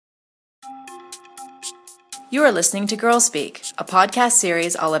You are listening to Girl Speak, a podcast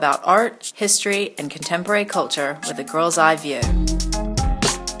series all about art, history, and contemporary culture with a girl's eye view.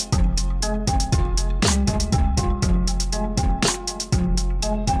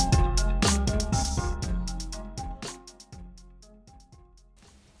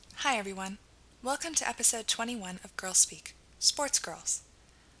 Hi everyone. Welcome to episode 21 of Girl Speak, Sports Girls.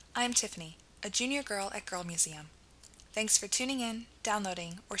 I'm Tiffany, a junior girl at Girl Museum. Thanks for tuning in,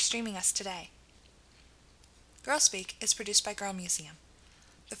 downloading, or streaming us today. Girl Speak is produced by Girl Museum,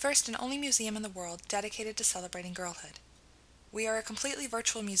 the first and only museum in the world dedicated to celebrating girlhood. We are a completely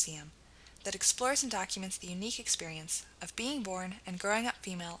virtual museum that explores and documents the unique experience of being born and growing up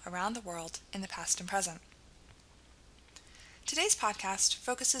female around the world in the past and present. Today's podcast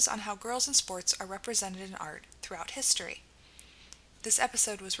focuses on how girls in sports are represented in art throughout history. This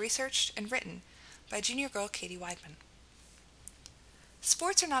episode was researched and written by junior girl Katie Weidman.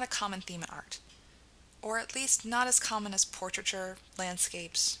 Sports are not a common theme in art, or at least not as common as portraiture,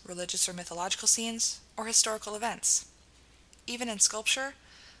 landscapes, religious or mythological scenes, or historical events. Even in sculpture,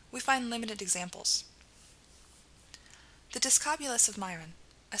 we find limited examples. The Discobulus of Myron,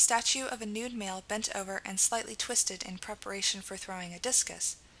 a statue of a nude male bent over and slightly twisted in preparation for throwing a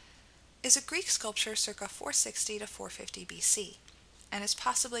discus, is a Greek sculpture circa 460 to 450 BC, and is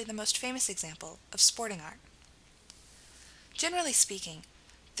possibly the most famous example of sporting art. Generally speaking,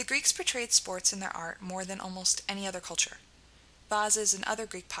 the Greeks portrayed sports in their art more than almost any other culture. Vases and other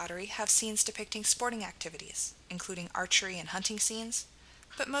Greek pottery have scenes depicting sporting activities, including archery and hunting scenes,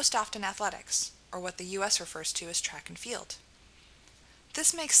 but most often athletics, or what the U.S. refers to as track and field.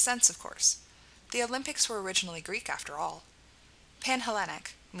 This makes sense, of course. The Olympics were originally Greek, after all.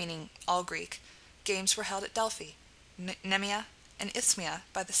 Pan-Hellenic, meaning all Greek, games were held at Delphi, Nemea, and Isthmia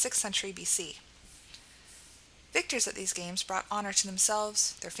by the 6th century BC. Victors at these games brought honor to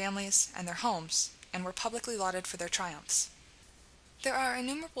themselves, their families, and their homes, and were publicly lauded for their triumphs. There are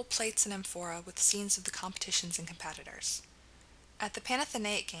innumerable plates and amphora with scenes of the competitions and competitors. At the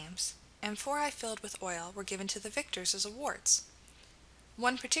Panathenaic Games, amphorae filled with oil were given to the victors as awards.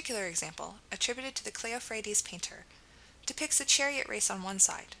 One particular example, attributed to the Cleophrades painter, depicts a chariot race on one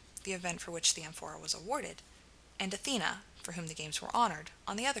side, the event for which the amphora was awarded, and Athena, for whom the games were honored,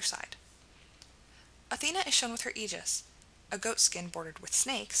 on the other side. Athena is shown with her aegis, a goat skin bordered with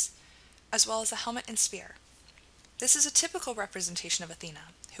snakes, as well as a helmet and spear. This is a typical representation of Athena,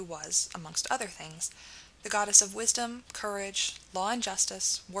 who was, amongst other things, the goddess of wisdom, courage, law and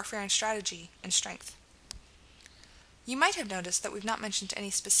justice, warfare and strategy, and strength. You might have noticed that we've not mentioned any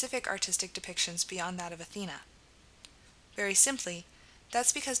specific artistic depictions beyond that of Athena. Very simply,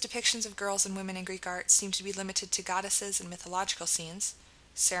 that's because depictions of girls and women in Greek art seem to be limited to goddesses and mythological scenes,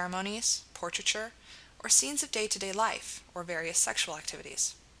 ceremonies, portraiture, or scenes of day-to-day life, or various sexual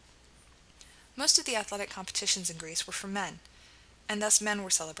activities. Most of the athletic competitions in Greece were for men, and thus men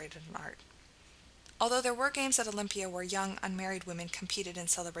were celebrated in art. Although there were games at Olympia where young, unmarried women competed in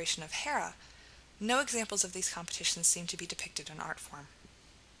celebration of Hera, no examples of these competitions seem to be depicted in art form.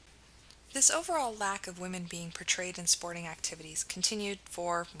 This overall lack of women being portrayed in sporting activities continued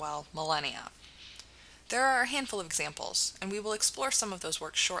for, millennia. There are a handful of examples, and we will explore some of those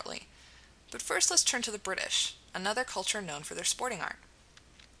works shortly. But first let's turn to the British, another culture known for their sporting art.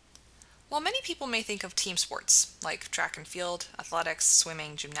 While many people may think of team sports, like track and field, athletics,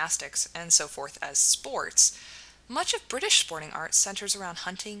 swimming, gymnastics, and so forth as sports, much of British sporting art centers around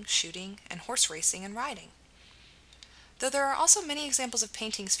hunting, shooting, and horse racing and riding. Though there are also many examples of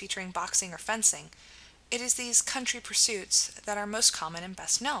paintings featuring boxing or fencing, it is these country pursuits that are most common and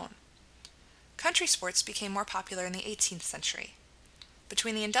best known. Country sports became more popular in the 18th century.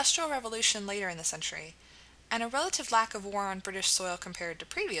 Between the Industrial Revolution later in the century and a relative lack of war on British soil compared to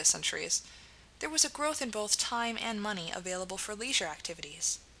previous centuries, there was a growth in both time and money available for leisure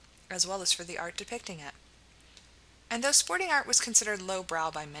activities, as well as for the art depicting it. And though sporting art was considered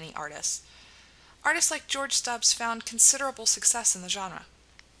lowbrow by many artists like George Stubbs found considerable success in the genre.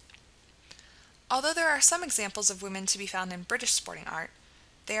 Although there are some examples of women to be found in British sporting art,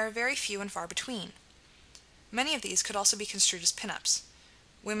 they are very few and far between. Many of these could also be construed as pin-ups.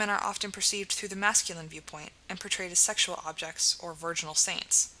 Women are often perceived through the masculine viewpoint and portrayed as sexual objects or virginal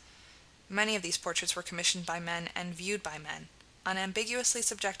saints. Many of these portraits were commissioned by men and viewed by men, unambiguously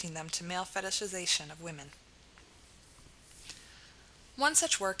subjecting them to male fetishization of women. One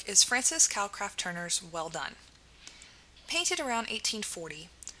such work is Frances Calcraft Turner's Well Done. Painted around 1840,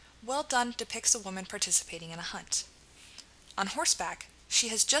 Well Done depicts a woman participating in a hunt. On horseback, she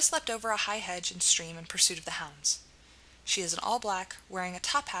has just leapt over a high hedge and stream in pursuit of the hounds. She is in all black, wearing a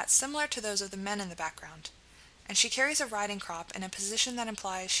top hat similar to those of the men in the background, and she carries a riding crop in a position that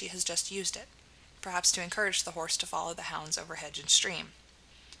implies she has just used it. perhaps to encourage the horse to follow the hounds over hedge and stream.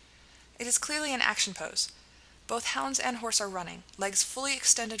 It is clearly an action pose. Both hounds and horse are running, legs fully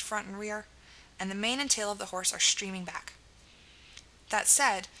extended front and rear, and the mane and tail of the horse are streaming back. That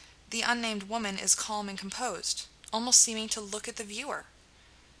said, the unnamed woman is calm and composed, almost seeming to look at the viewer.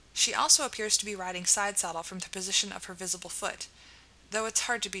 She also appears to be riding side saddle from the position of her visible foot, though it's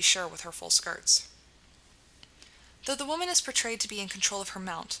hard to be sure with her full skirts. Though the woman is portrayed to be in control of her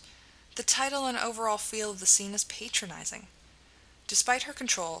mount, the title and overall feel of the scene is patronizing. Despite her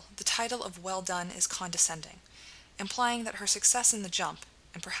control, the title of "well done" is condescending, implying that her success in the jump,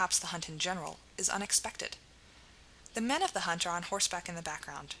 and perhaps the hunt in general, is unexpected. The men of the hunt are on horseback in the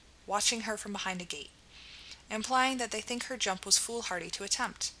background, watching her from behind a gate, implying that they think her jump was foolhardy to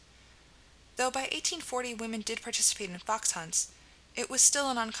attempt. Though by 1840 women did participate in fox hunts, it was still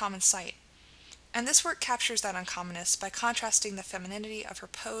an uncommon sight, and this work captures that uncommonness by contrasting the femininity of her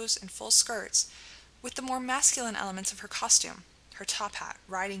pose and full skirts with the more masculine elements of her costume, her top hat,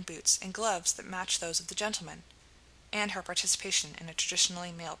 riding boots, and gloves that match those of the gentleman, and her participation in a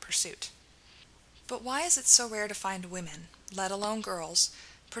traditionally male pursuit. But why is it so rare to find women, let alone girls,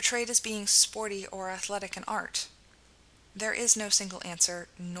 portrayed as being sporty or athletic in art? There is no single answer,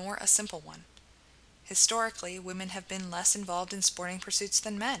 nor a simple one. Historically, women have been less involved in sporting pursuits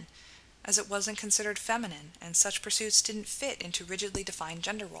than men, as it wasn't considered feminine, and such pursuits didn't fit into rigidly defined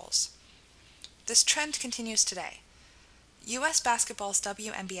gender roles. This trend continues today. U.S. basketball's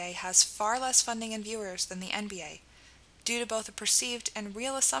WNBA has far less funding and viewers than the NBA, due to both a perceived and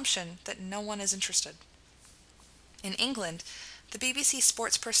real assumption that no one is interested. In England, the BBC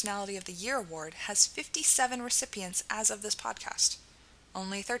Sports Personality of the Year award has 57 recipients as of this podcast,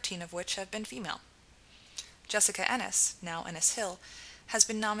 only 13 of which have been female. Jessica Ennis, now Ennis Hill, has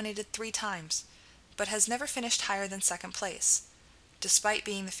been nominated 3 times, but has never finished higher than second place, despite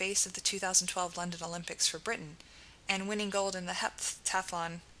being the face of the 2012 London Olympics for Britain and winning gold in the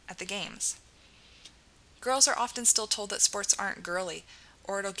heptathlon at the Games. Girls are often still told that sports aren't girly,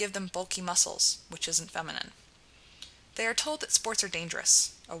 or it'll give them bulky muscles, which isn't feminine. They are told that sports are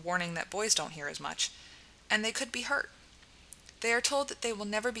dangerous, a warning that boys don't hear as much, and they could be hurt. They are told that they will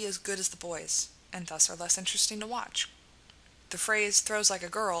never be as good as the boys, and thus are less interesting to watch. The phrase "throws like a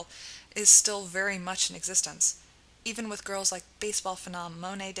girl" is still very much in existence, even with girls like baseball phenom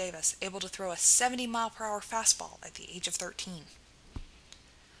Mo'ne Davis able to throw a 70-mile-per-hour fastball at the age of 13.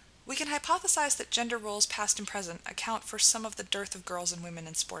 We can hypothesize that gender roles past and present account for some of the dearth of girls and women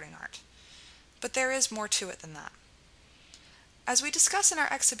in sporting art. But there is more to it than that. As we discuss in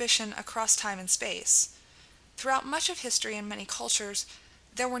our exhibition Across Time and Space, throughout much of history and many cultures,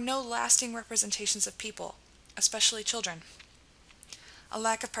 there were no lasting representations of people, especially children. A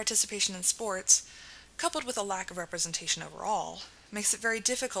lack of participation in sports, coupled with a lack of representation overall, makes it very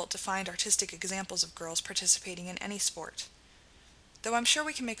difficult to find artistic examples of girls participating in any sport. Though I'm sure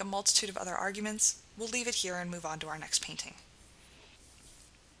we can make a multitude of other arguments, we'll leave it here and move on to our next painting.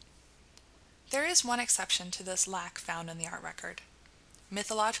 There is one exception to this lack found in the art record.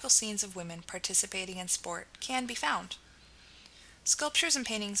 Mythological scenes of women participating in sport can be found. Sculptures and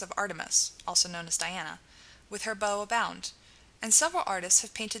paintings of Artemis, also known as Diana, with her bow abound, and several artists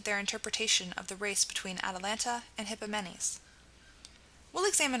have painted their interpretation of the race between Atalanta and Hippomenes. We'll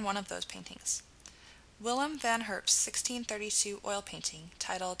examine one of those paintings. Willem van Herp's 1632 oil painting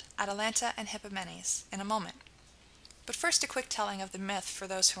titled Atalanta and Hippomenes in a moment. But first a quick telling of the myth for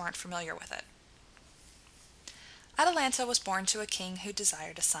those who aren't familiar with it. Atalanta was born to a king who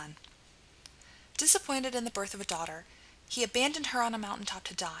desired a son. Disappointed in the birth of a daughter, he abandoned her on a mountaintop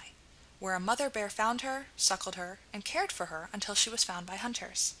to die, where a mother bear found her, suckled her, and cared for her until she was found by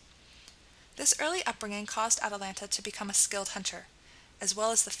hunters. This early upbringing caused Atalanta to become a skilled hunter, as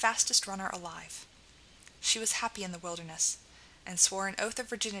well as the fastest runner alive. She was happy in the wilderness, and swore an oath of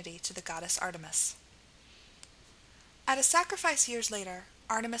virginity to the goddess Artemis. At a sacrifice years later,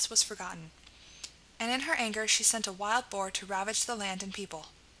 Artemis was forgotten, and in her anger she sent a wild boar to ravage the land and people.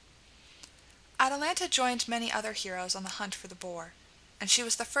 Atalanta joined many other heroes on the hunt for the boar, and she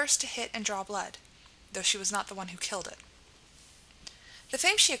was the first to hit and draw blood, though she was not the one who killed it. The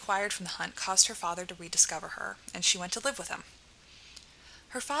fame she acquired from the hunt caused her father to rediscover her, and she went to live with him.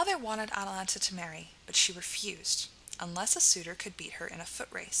 Her father wanted Atalanta to marry, but she refused, unless a suitor could beat her in a foot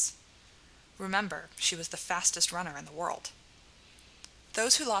race. Remember, she was the fastest runner in the world.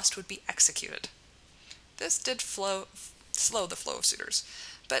 Those who lost would be executed. This did slow the flow of suitors,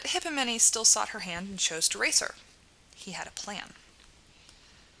 but Hippomenes still sought her hand and chose to race her. He had a plan.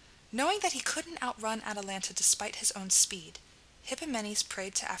 Knowing that he couldn't outrun Atalanta despite his own speed, Hippomenes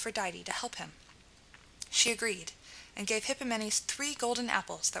prayed to Aphrodite to help him. She agreed, and gave Hippomenes 3 golden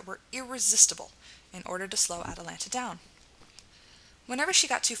apples that were irresistible in order to slow Atalanta down. Whenever she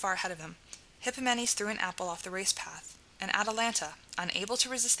got too far ahead of him, Hippomenes threw an apple off the race path, and Atalanta, unable to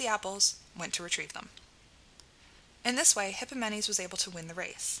resist the apples, went to retrieve them. In this way, Hippomenes was able to win the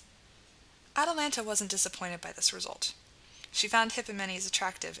race. Atalanta wasn't disappointed by this result. She found Hippomenes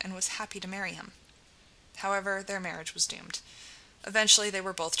attractive and was happy to marry him. However, their marriage was doomed. Eventually, they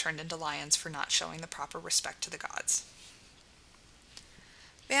were both turned into lions for not showing the proper respect to the gods.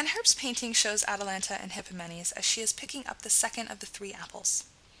 Van Herp's painting shows Atalanta and Hippomenes as she is picking up the second of the 3 apples.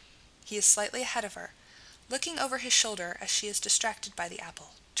 He is slightly ahead of her, looking over his shoulder as she is distracted by the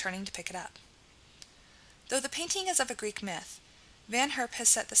apple, turning to pick it up. Though the painting is of a Greek myth, Van Herp has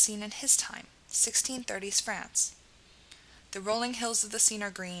set the scene in his time, 1630s France. The rolling hills of the scene are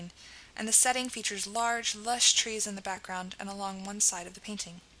green, and the setting features large, lush trees in the background and along one side of the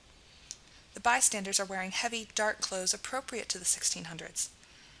painting. The bystanders are wearing heavy, dark clothes appropriate to the 1600s,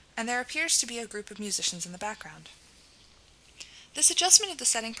 and there appears to be a group of musicians in the background. This adjustment of the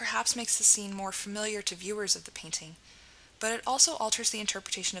setting perhaps makes the scene more familiar to viewers of the painting, but it also alters the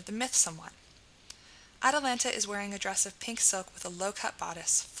interpretation of the myth somewhat. Atalanta is wearing a dress of pink silk with a low-cut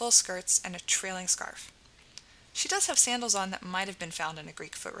bodice, full skirts, and a trailing scarf. She does have sandals on that might have been found in a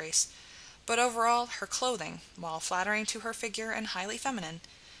Greek foot race, but overall, her clothing, while flattering to her figure and highly feminine,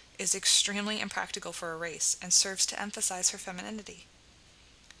 is extremely impractical for a race and serves to emphasize her femininity.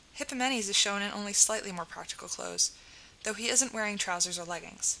 Hippomenes is shown in only slightly more practical clothes, though he isn't wearing trousers or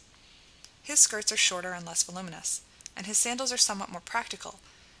leggings. His skirts are shorter and less voluminous, and his sandals are somewhat more practical,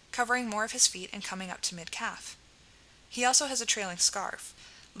 covering more of his feet and coming up to mid-calf. He also has a trailing scarf,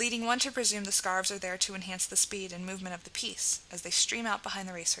 leading one to presume the scarves are there to enhance the speed and movement of the piece as they stream out behind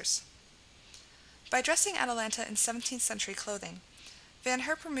the racers. By dressing Atalanta in 17th century clothing, Van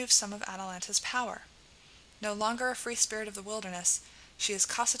Herp removes some of Atalanta's power. No longer a free spirit of the wilderness, she is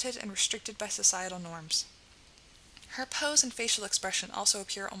cosseted and restricted by societal norms. Her pose and facial expression also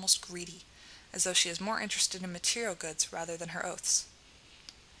appear almost greedy, as though she is more interested in material goods rather than her oaths.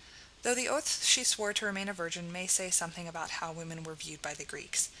 Though the oath she swore to remain a virgin may say something about how women were viewed by the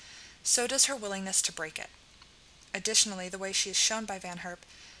Greeks, so does her willingness to break it. Additionally, the way she is shown by Van Herp,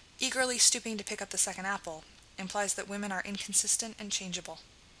 eagerly stooping to pick up the second apple, implies that women are inconsistent and changeable.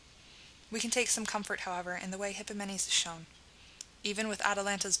 We can take some comfort, however, in the way Hippomenes is shown. Even with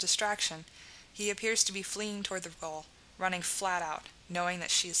Atalanta's distraction, he appears to be fleeing toward the goal, running flat out, knowing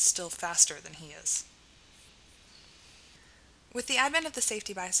that she is still faster than he is. With the advent of the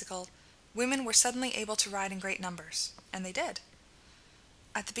safety bicycle, women were suddenly able to ride in great numbers, and they did.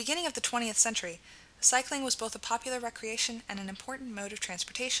 At the beginning of the 20th century, cycling was both a popular recreation and an important mode of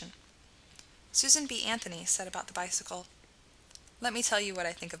transportation. Susan B. Anthony said about the bicycle, "Let me tell you what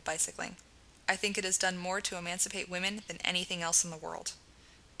I think of bicycling. I think it has done more to emancipate women than anything else in the world.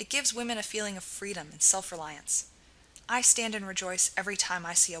 It gives women a feeling of freedom and self-reliance. I stand and rejoice every time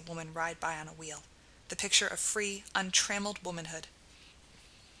I see a woman ride by on a wheel, the picture of free, untrammeled womanhood."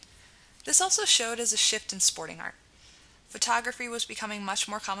 This also showed as a shift in sporting art. Photography was becoming much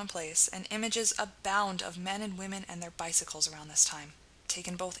more commonplace, and images abound of men and women and their bicycles around this time,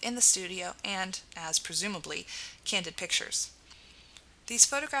 taken both in the studio and, as presumably, candid pictures. These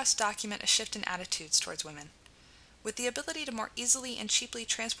photographs document a shift in attitudes towards women. With the ability to more easily and cheaply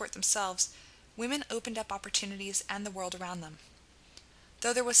transport themselves, women opened up opportunities and the world around them.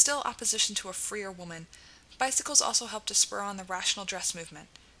 Though there was still opposition to a freer woman, bicycles also helped to spur on the rational dress movement,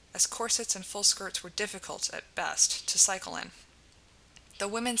 as corsets and full skirts were difficult, at best, to cycle in. Though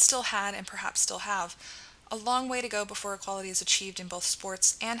women still had, and perhaps still have, a long way to go before equality is achieved in both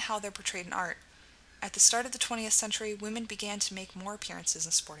sports and how they're portrayed in art, at the start of the 20th century, women began to make more appearances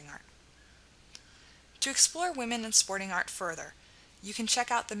in sporting art. To explore women in sporting art further, you can check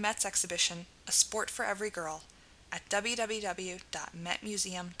out the Met's exhibition, A Sport for Every Girl, at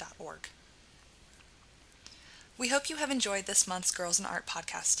www.metmuseum.org. We hope you have enjoyed this month's Girls in Art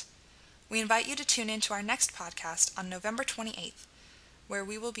podcast. We invite you to tune in to our next podcast on November 28th, where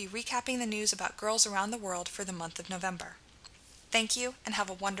we will be recapping the news about girls around the world for the month of November. Thank you, and have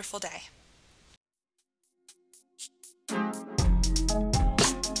a wonderful day.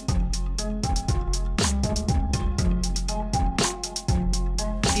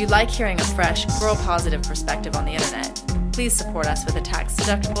 If you like hearing a fresh, girl-positive perspective on the internet, please support us with a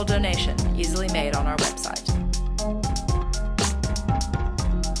tax-deductible donation easily made on our website.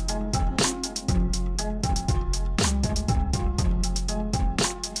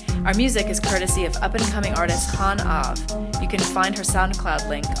 Our music is courtesy of up-and-coming artist Han Av. You can find her SoundCloud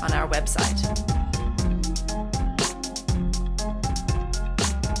link on our website.